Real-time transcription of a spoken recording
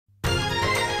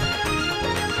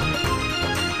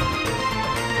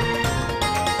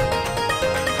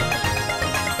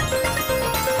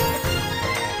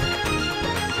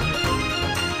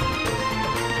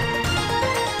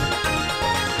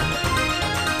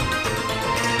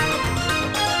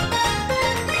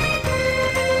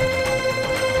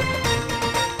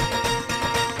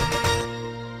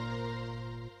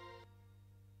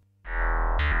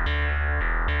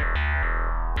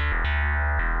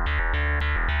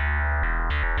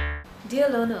Dear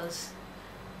learners,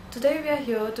 today we are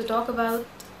here to talk about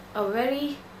a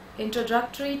very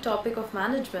introductory topic of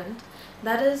management,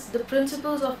 that is the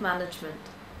principles of management.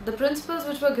 The principles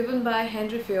which were given by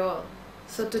Henry Fayol.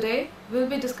 So today we will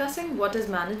be discussing what is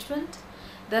management,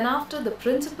 then after the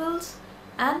principles,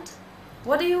 and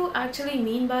what do you actually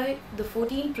mean by the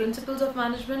 14 principles of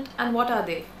management and what are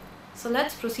they. So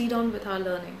let's proceed on with our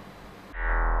learning.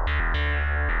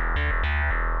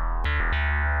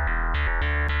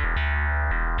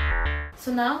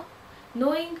 So now,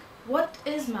 knowing what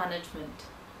is management.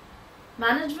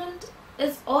 Management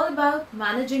is all about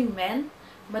managing men,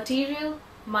 material,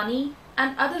 money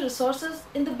and other resources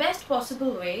in the best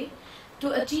possible way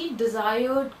to achieve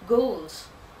desired goals.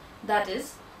 That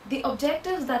is, the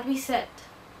objectives that we set.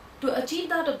 To achieve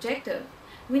that objective,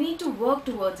 we need to work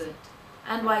towards it.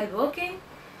 And while working,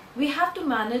 we have to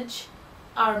manage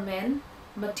our men,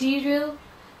 material,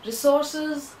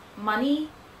 resources, money,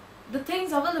 the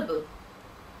things available.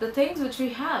 The things which we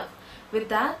have. With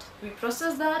that, we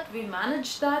process that, we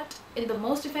manage that in the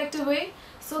most effective way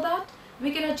so that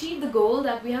we can achieve the goal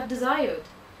that we have desired.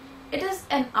 It is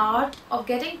an art of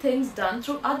getting things done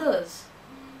through others.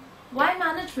 Why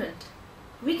management?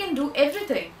 We can do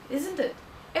everything, isn't it?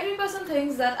 Every person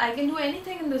thinks that I can do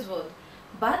anything in this world.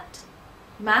 But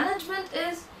management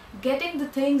is getting the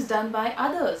things done by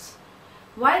others.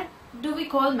 Why do we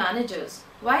call managers?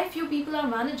 Why few people are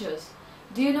managers?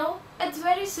 Do you know? It's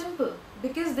very simple,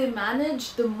 because they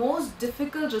manage the most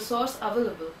difficult resource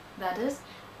available, that is,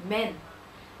 men.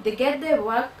 They get their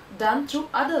work done through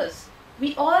others.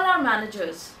 We all are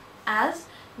managers. As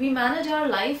we manage our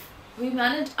life, we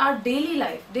manage our daily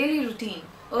life, daily routine.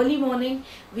 Early morning,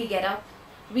 we get up.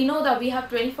 We know that we have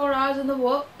 24 hours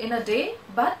in a day,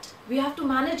 but we have to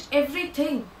manage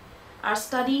everything. Our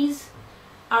studies,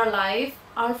 our life,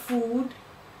 our food,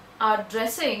 our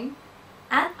dressing,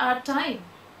 and our time.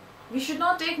 We should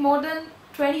not take more than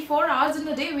 24 hours in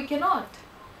a day. We cannot.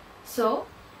 So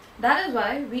that is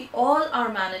why we all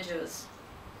are managers.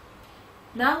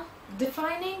 Now,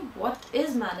 defining what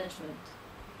is management.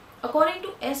 According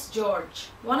to S. George,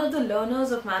 one of the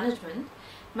learners of management,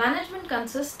 management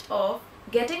consists of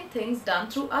getting things done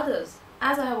through others.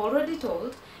 As I have already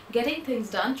told, getting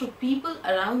things done through people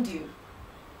around you.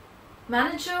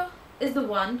 Manager is the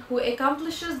one who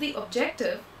accomplishes the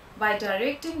objective by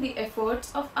directing the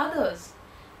efforts of others.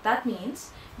 That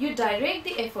means you direct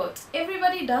the efforts.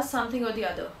 Everybody does something or the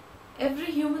other. Every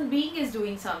human being is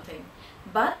doing something.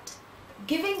 But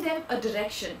giving them a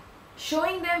direction,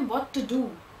 showing them what to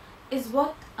do, is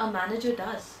what a manager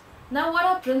does. Now, what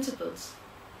are principles?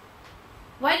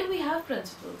 Why do we have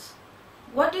principles?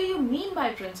 What do you mean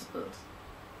by principles?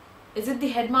 Is it the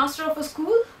headmaster of a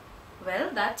school?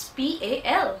 Well, that's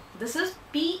P-A-L. This is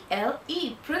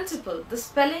P-L-E, principle. The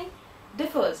spelling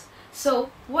differs.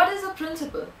 So, what is a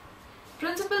principle?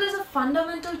 Principle is a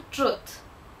fundamental truth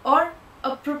or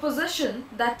a proposition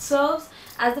that serves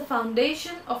as the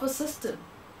foundation of a system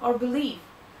or belief.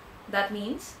 That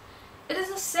means, it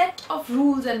is a set of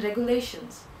rules and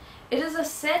regulations. It is a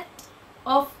set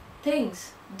of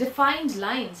things, defined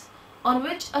lines on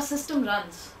which a system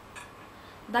runs.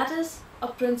 That is a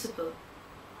principle.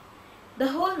 The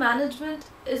whole management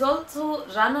is also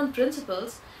run on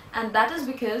principles, and that is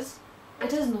because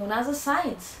it is known as a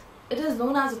science. It is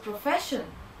known as a profession.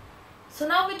 So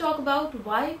now we talk about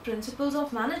why principles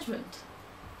of management.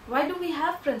 Why do we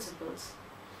have principles?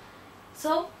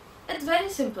 So it's very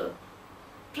simple.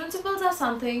 Principles are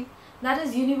something that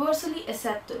is universally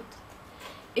accepted.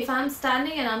 If I'm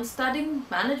standing and I'm studying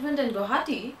management in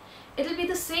Guwahati, it will be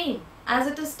the same as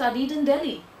it is studied in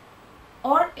Delhi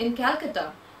or in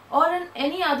Calcutta, or in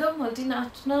any other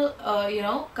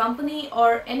multinational company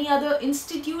or any other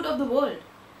institute of the world.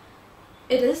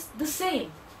 It is the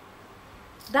same.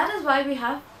 That is why we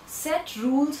have set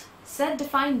rules, set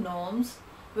defined norms,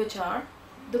 which are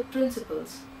the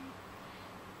principles.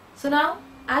 So now,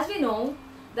 as we know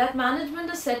that management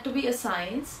is said to be a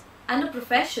science and a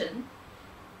profession,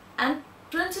 and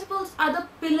principles are the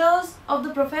pillars of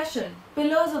the profession,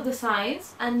 pillars of the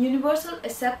science and universal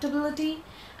acceptability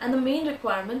and the main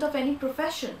requirement of any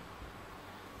profession.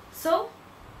 So,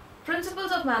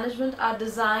 principles of management are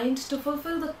designed to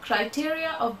fulfill the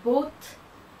criteria of both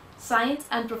science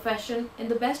and profession in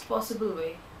the best possible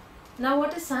way. Now,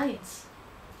 what is science?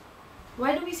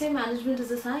 Why do we say management is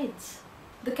a science?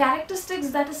 The characteristics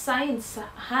that a science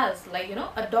has, like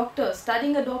a doctor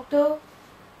studying a doctor,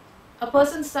 a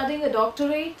person studying a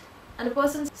doctorate, and a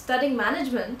person studying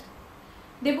management,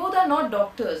 they both are not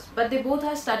doctors, but they both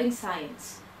are studying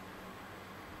science.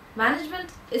 Management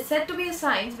is said to be a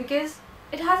science because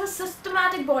it has a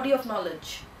systematic body of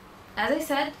knowledge. As I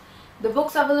said, The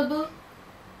books available,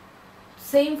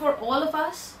 same for all of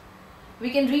us.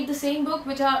 We can read the same book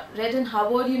which are read in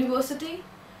Harvard University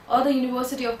or the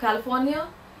University of California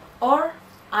or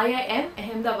IIM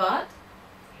Ahmedabad.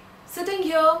 Sitting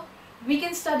here, we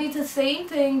can study the same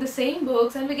thing, the same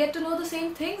books, and we get to know the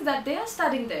same things that they are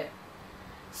studying there.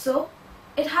 So,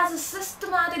 it has a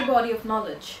systematic body of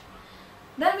knowledge.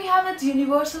 Then we have its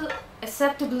universal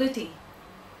acceptability.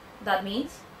 That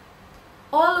means,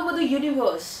 all over the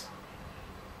universe,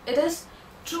 it is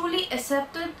truly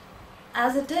accepted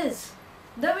as it is.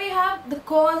 Then we have the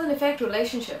cause and effect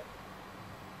relationship.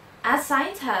 As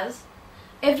science has,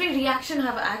 every reaction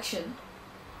have action.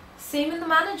 Same in the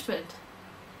management.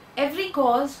 Every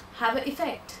cause have an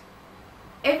effect.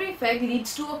 Every effect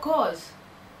leads to a cause.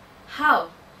 How?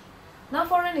 Now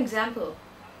for an example,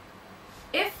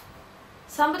 if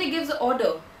somebody gives an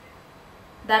order,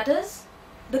 that is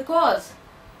the cause.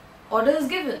 Order is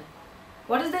given.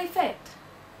 What is the effect?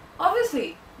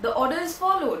 Obviously, the order is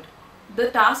followed. The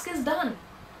task is done.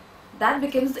 That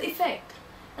becomes the effect.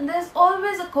 And there is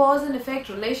always a cause and effect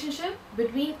relationship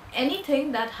between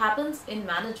anything that happens in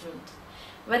management,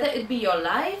 whether it be your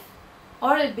life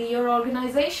or it be your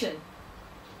organization.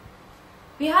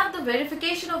 We have the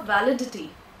verification of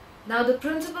validity. Now the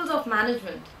principles of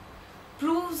management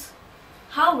proves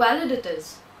how valid it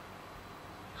is.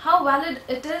 How valid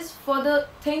it is for the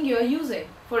thing you are using.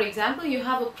 For example, you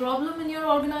have a problem in your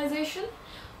organization,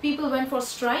 people went for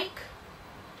strike,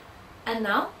 and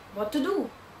now what to do?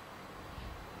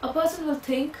 A person will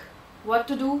think what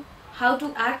to do, how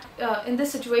to act in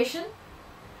this situation.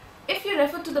 If you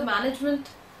refer to the management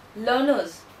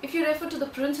learners, if you refer to the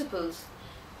principles,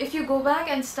 if you go back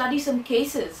and study some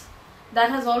cases that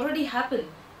has already happened,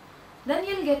 then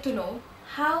you'll get to know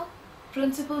how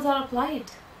principles are applied.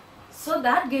 So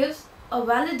that gives a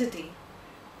validity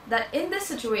that in this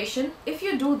situation, if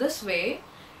you do this way,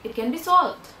 it can be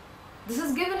solved. This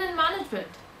is given in management.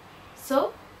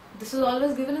 So this is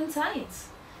always given in science.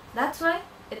 That's why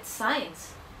it's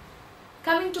science.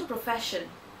 Coming to profession.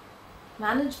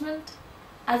 Management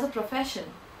as a profession.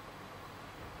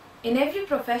 In every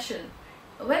profession,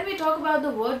 when we talk about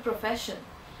the word profession,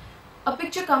 a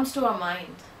picture comes to our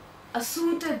mind. A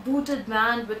suited, booted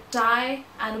man with tie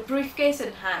and a briefcase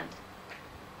in hand.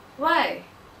 Why?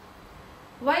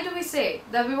 Why do we say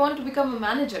that we want to become a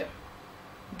manager?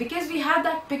 Because we have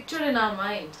that picture in our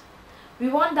mind. We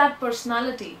want that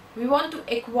personality. We want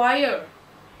to acquire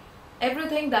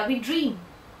everything that we dream.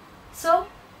 So,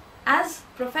 as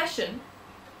profession,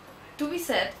 to be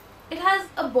said, it has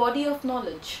a body of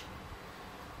knowledge.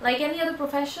 Like any other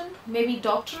profession, maybe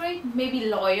doctorate, maybe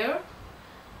lawyer,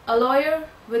 a lawyer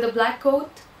with a black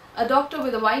coat, a doctor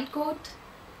with a white coat,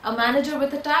 a manager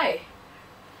with a tie.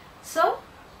 So,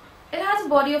 it has a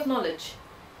body of knowledge.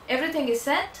 Everything is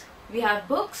set. We have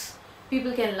books.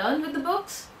 People can learn with the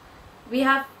books. We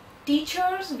have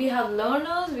teachers, we have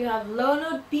learners, we have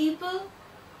learned people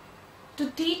to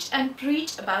teach and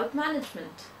preach about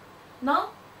management. Now,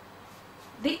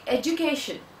 the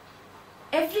education.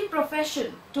 Every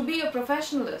profession, to be a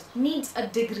professionalist, needs a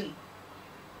degree,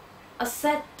 a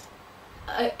set,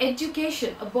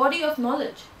 education, a body of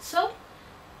knowledge. So,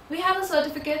 we have a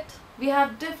certificate, we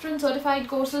have different certified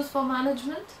courses for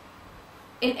management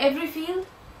in every field.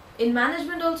 In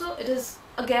management also, it is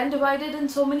again divided in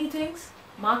so many things: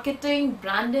 marketing,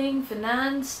 branding,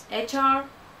 finance, HR,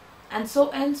 and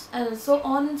so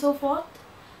on and so forth.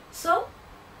 So,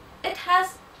 it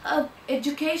has a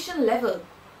education level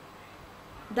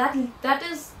that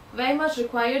is very much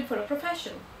required for a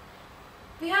profession.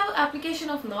 We have application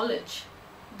of knowledge.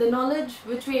 The knowledge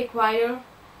which we acquire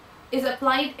is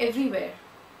applied everywhere.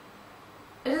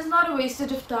 It is not a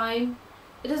wastage of time.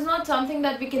 It is not something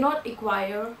that we cannot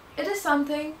acquire. It is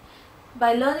something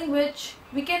by learning which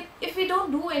we can, if we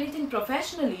don't do anything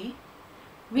professionally,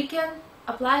 we can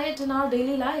apply it in our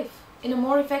daily life in a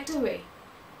more effective way.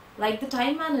 Like the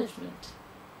time management.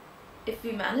 If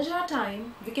we manage our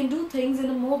time, we can do things in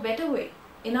a more better way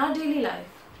in our daily life.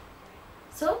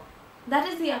 So, that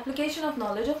is the application of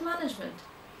knowledge of management.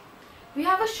 We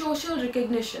have a social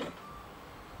recognition.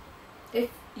 If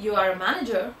you are a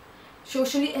manager,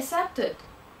 socially accepted.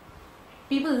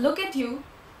 People look at you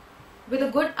with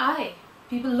a good eye.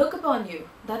 People look upon you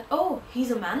that, oh, he's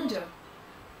a manager.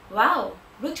 Wow,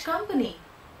 which company?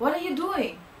 What are you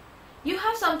doing? You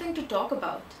have something to talk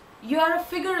about. You are a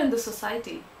figure in the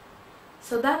society.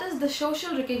 So that is the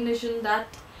social recognition that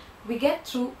we get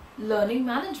through learning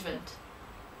management.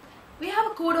 We have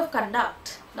a code of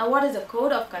conduct. Now what is a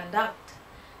code of conduct?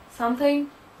 Something,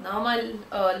 now my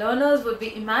learners would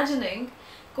be imagining,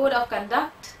 code of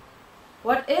conduct.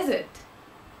 What is it?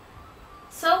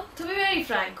 So to be very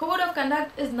frank, code of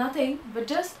conduct is nothing but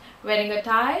just wearing a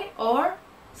tie or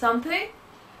something.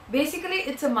 Basically,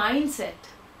 it's a mindset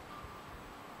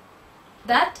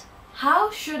that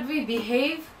how should we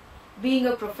behave being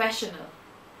a professional.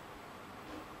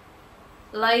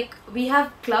 Like we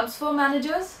have clubs for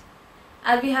managers,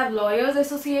 and we have lawyers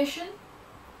association,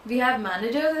 we have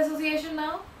managers association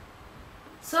now.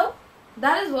 So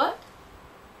that is what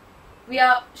we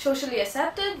are socially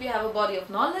accepted, we have a body of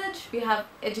knowledge, we have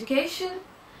education,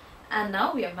 and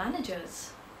now we are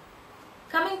managers.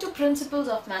 Coming to principles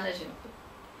of managing.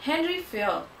 Henry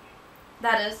Fayol,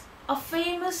 that is a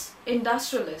famous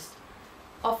industrialist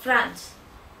of France,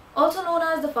 also known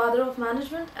as the father of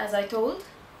management, as I told,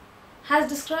 has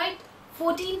described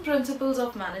 14 principles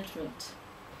of management.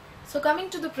 So coming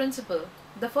to the principle,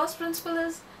 the first principle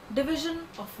is division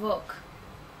of work.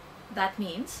 That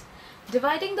means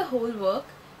dividing the whole work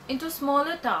into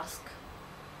smaller tasks,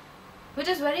 which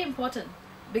is very important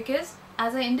because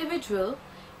as an individual,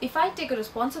 if I take a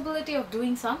responsibility of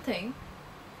doing something,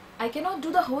 I cannot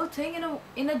do the whole thing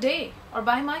in a day or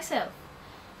by myself.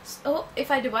 So if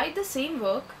I divide the same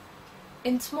work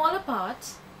in smaller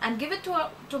parts and give it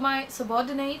to my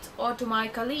subordinates or to my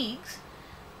colleagues,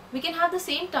 we can have the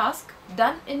same task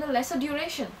done in a lesser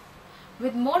duration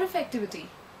with more effectivity.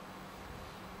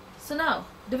 So now,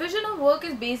 division of work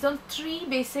is based on 3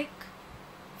 basic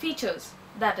features.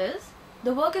 That is,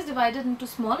 the work is divided into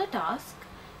smaller tasks,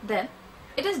 then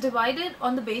it is divided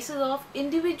on the basis of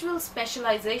individual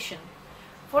specialization.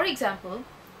 For example,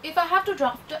 if I have to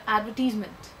draft an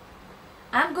advertisement,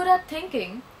 I am good at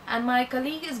thinking and my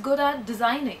colleague is good at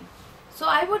designing. So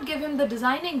I would give him the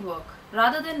designing work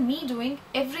rather than me doing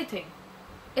everything.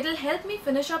 It will help me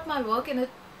finish up my work in a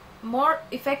more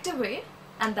effective way,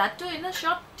 and that too in a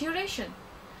short duration.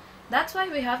 That's why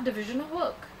we have division of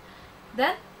work.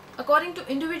 Then, according to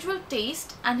individual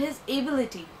taste and his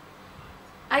ability,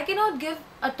 I cannot give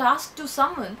a task to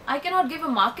someone, I cannot give a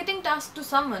marketing task to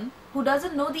someone who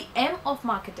doesn't know the M of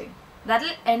marketing. That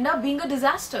will end up being a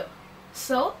disaster.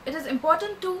 So, it is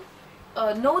important to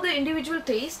know the individual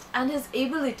taste and his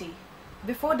ability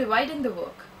before dividing the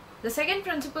work. The second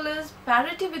principle is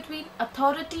parity between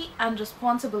authority and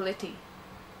responsibility.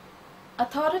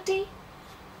 Authority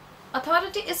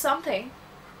is something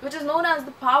which is known as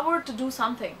the power to do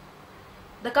something.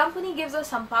 The company gives us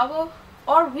some power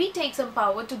or we take some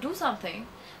power to do something.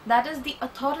 That is the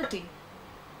authority.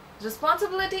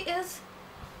 Responsibility is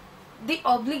the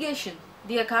obligation,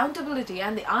 the accountability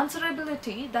and the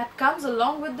answerability that comes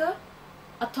along with the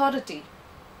authority.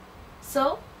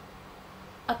 So,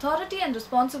 authority and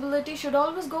responsibility should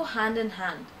always go hand in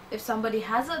hand. If somebody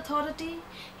has authority,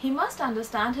 he must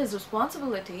understand his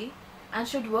responsibility and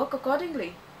should work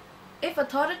accordingly. If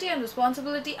authority and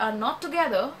responsibility are not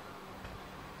together,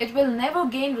 it will never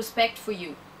gain respect for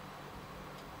you.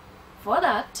 For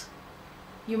that,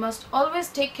 you must always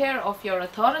take care of your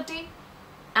authority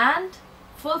and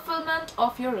fulfillment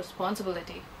of your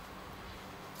responsibility.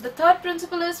 The third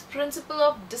principle is principle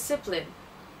of discipline.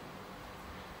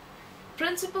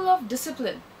 Principle of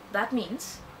discipline. That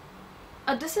means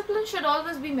a discipline should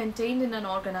always be maintained in an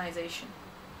organization.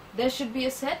 There should be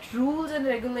a set rules and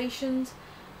regulations,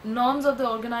 norms of the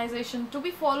organization to be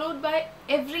followed by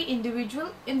every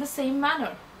individual in the same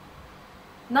manner.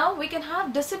 Now we can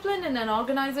have discipline in an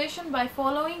organization by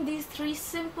following these 3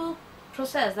 simple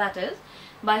processes. That is,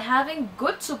 by having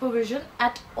good supervision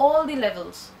at all the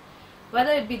levels,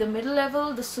 whether it be the middle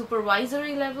level, the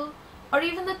supervisory level, or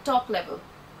even the top level.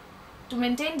 To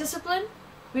maintain discipline,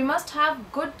 we must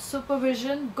have good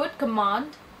supervision, good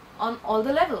command on all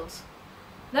the levels.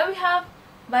 Then we have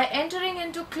by entering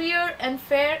into clear and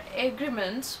fair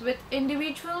agreements with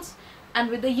individuals and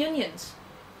with the unions.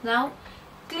 Now,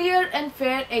 clear and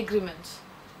fair agreements.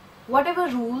 Whatever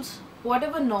rules,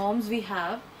 whatever norms we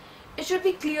have, it should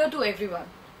be clear to everyone.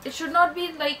 It should not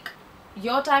be like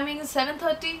your timing is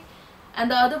 7:30 and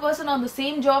the other person on the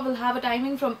same job will have a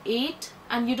timing from 8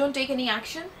 and you don't take any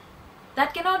action.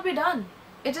 That cannot be done.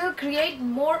 It will create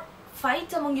more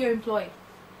fights among your employees.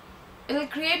 It will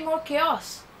create more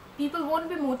chaos. People won't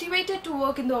be motivated to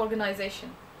work in the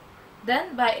organization.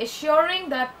 Then, by assuring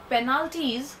that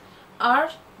penalties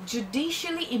are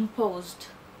judicially imposed,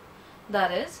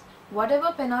 that is,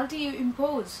 whatever penalty you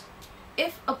impose,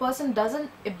 if a person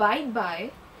doesn't abide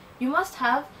by, you must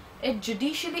have it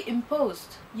judicially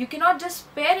imposed. You cannot just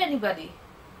spare anybody.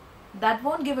 That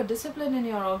won't give a discipline in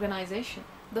your organization.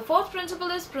 The fourth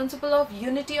principle is principle of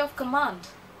unity of command.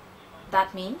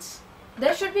 That means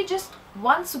there should be just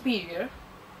one superior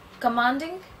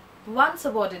commanding one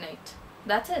subordinate.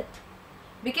 That's it.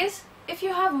 Because if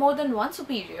you have more than one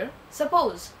superior,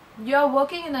 suppose you are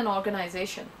working in an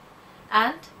organization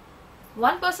and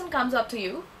one person comes up to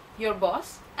you, your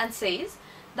boss, and says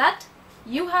that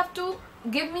you have to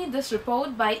give me this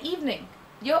report by evening.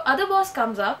 Your other boss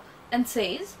comes up and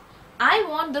says, I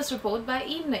want this report by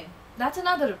evening. That's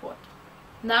another report.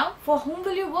 Now, for whom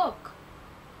will you work?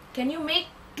 Can you make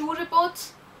 2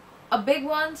 reports, big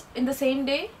ones, in the same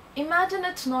day? Imagine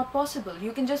it's not possible.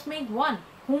 You can just make 1.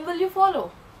 Whom will you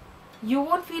follow? You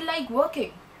won't feel like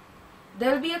working.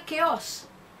 There will be a chaos.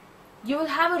 You will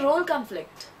have a role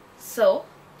conflict. So,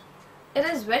 it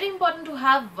is very important to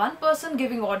have one person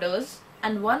giving orders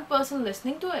and one person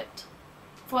listening to it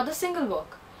for the single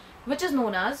work, which is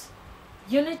known as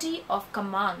unity of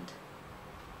command.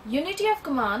 Unity of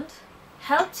command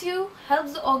helps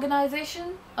the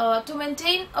organization to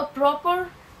maintain a proper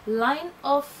line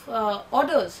of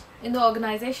orders in the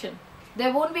organization.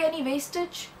 There won't be any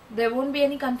wastage, there won't be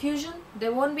any confusion,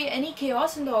 there won't be any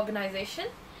chaos in the organization,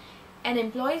 and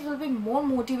employees will be more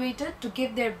motivated to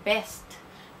give their best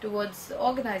towards the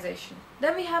organization.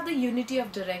 Then we have the unity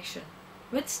of direction,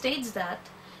 which states that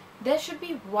there should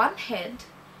be one head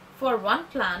for one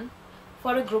plan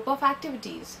for a group of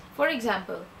activities. For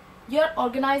example, you're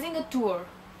organizing a tour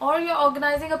or you're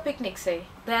organizing a picnic, say,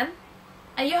 then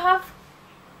you have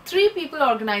 3 people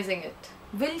organizing it.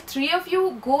 Will 3 of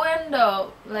you go and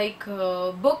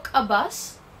book a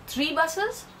bus? 3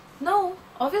 buses? No,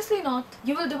 obviously not.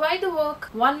 You will divide the work.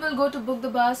 One will go to book the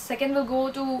bus, second will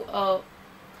go to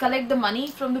collect the money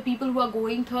from the people who are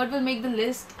going, third will make the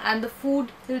list, and the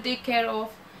food he'll take care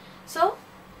of. So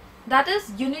that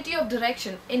is unity of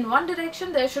direction. In one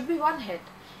direction there should be one head.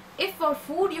 If for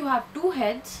food you have 2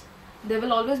 heads, there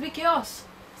will always be chaos.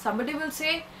 Somebody will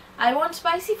say, I want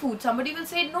spicy food. Somebody will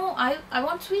say, no, I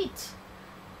want sweets.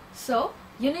 So,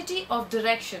 unity of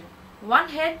direction. One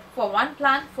head for one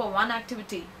plan for one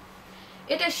activity.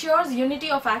 It assures unity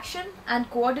of action and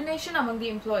coordination among the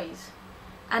employees.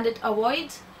 And it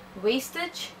avoids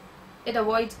wastage, it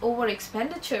avoids over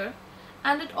expenditure,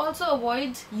 and it also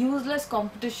avoids useless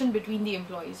competition between the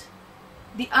employees.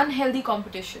 The unhealthy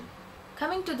competition.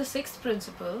 Coming to the 6th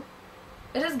principle,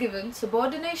 it is given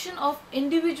subordination of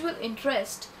individual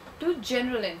interest to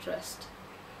general interest.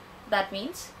 That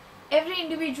means every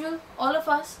individual, all of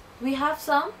us, we have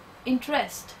some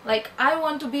interest. Like, I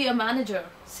want to be a manager.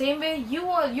 Same way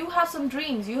you have some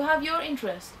dreams, you have your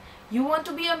interest. You want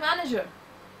to be a manager.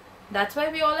 That's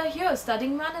why we all are here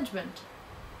studying management.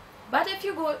 But if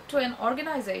you go to an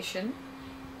organization,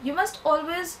 you must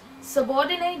always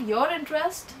subordinate your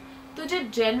interest to the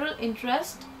general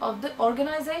interest of the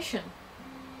organization.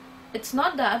 It's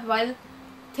not that while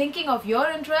thinking of your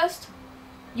interest,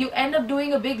 you end up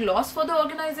doing a big loss for the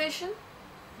organization.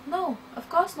 No, of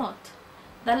course not.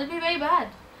 That will be very bad.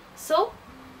 So,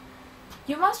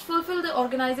 you must fulfill the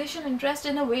organization interest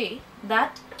in a way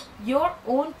that your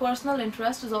own personal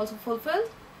interest is also fulfilled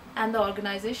and the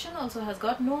organization also has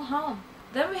got no harm.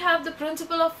 Then we have the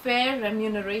principle of fair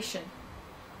remuneration.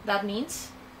 That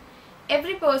means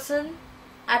every person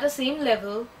at the same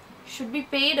level should be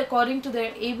paid according to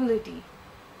their ability,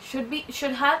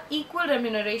 should have equal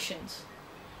remunerations.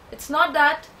 It's not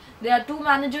that there are 2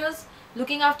 managers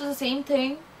looking after the same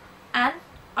thing and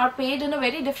are paid in a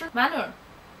very different manner.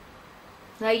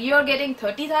 Like, you're getting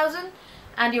 30,000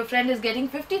 and your friend is getting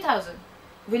 50,000.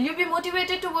 Will you be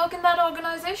motivated to work in that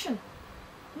organization?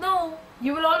 No,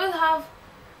 you will always have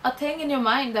a thing in your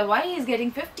mind that why he is getting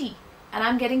 50 and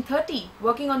I'm getting 30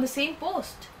 working on the same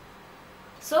post.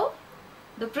 So,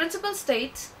 the principle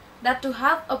states that to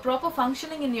have a proper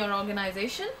functioning in your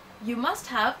organization, you must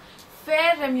have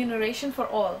fair remuneration for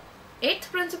all.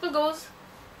 8th principle goes,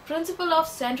 principle of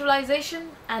centralization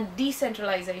and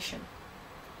decentralization.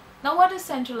 Now, what is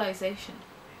centralization?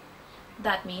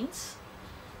 That means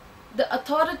the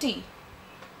authority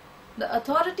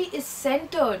is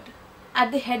centered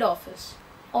at the head office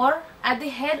or at the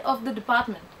head of the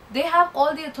department. They have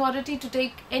all the authority to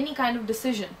take any kind of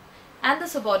decision and the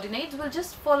subordinates will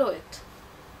just follow it.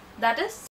 That is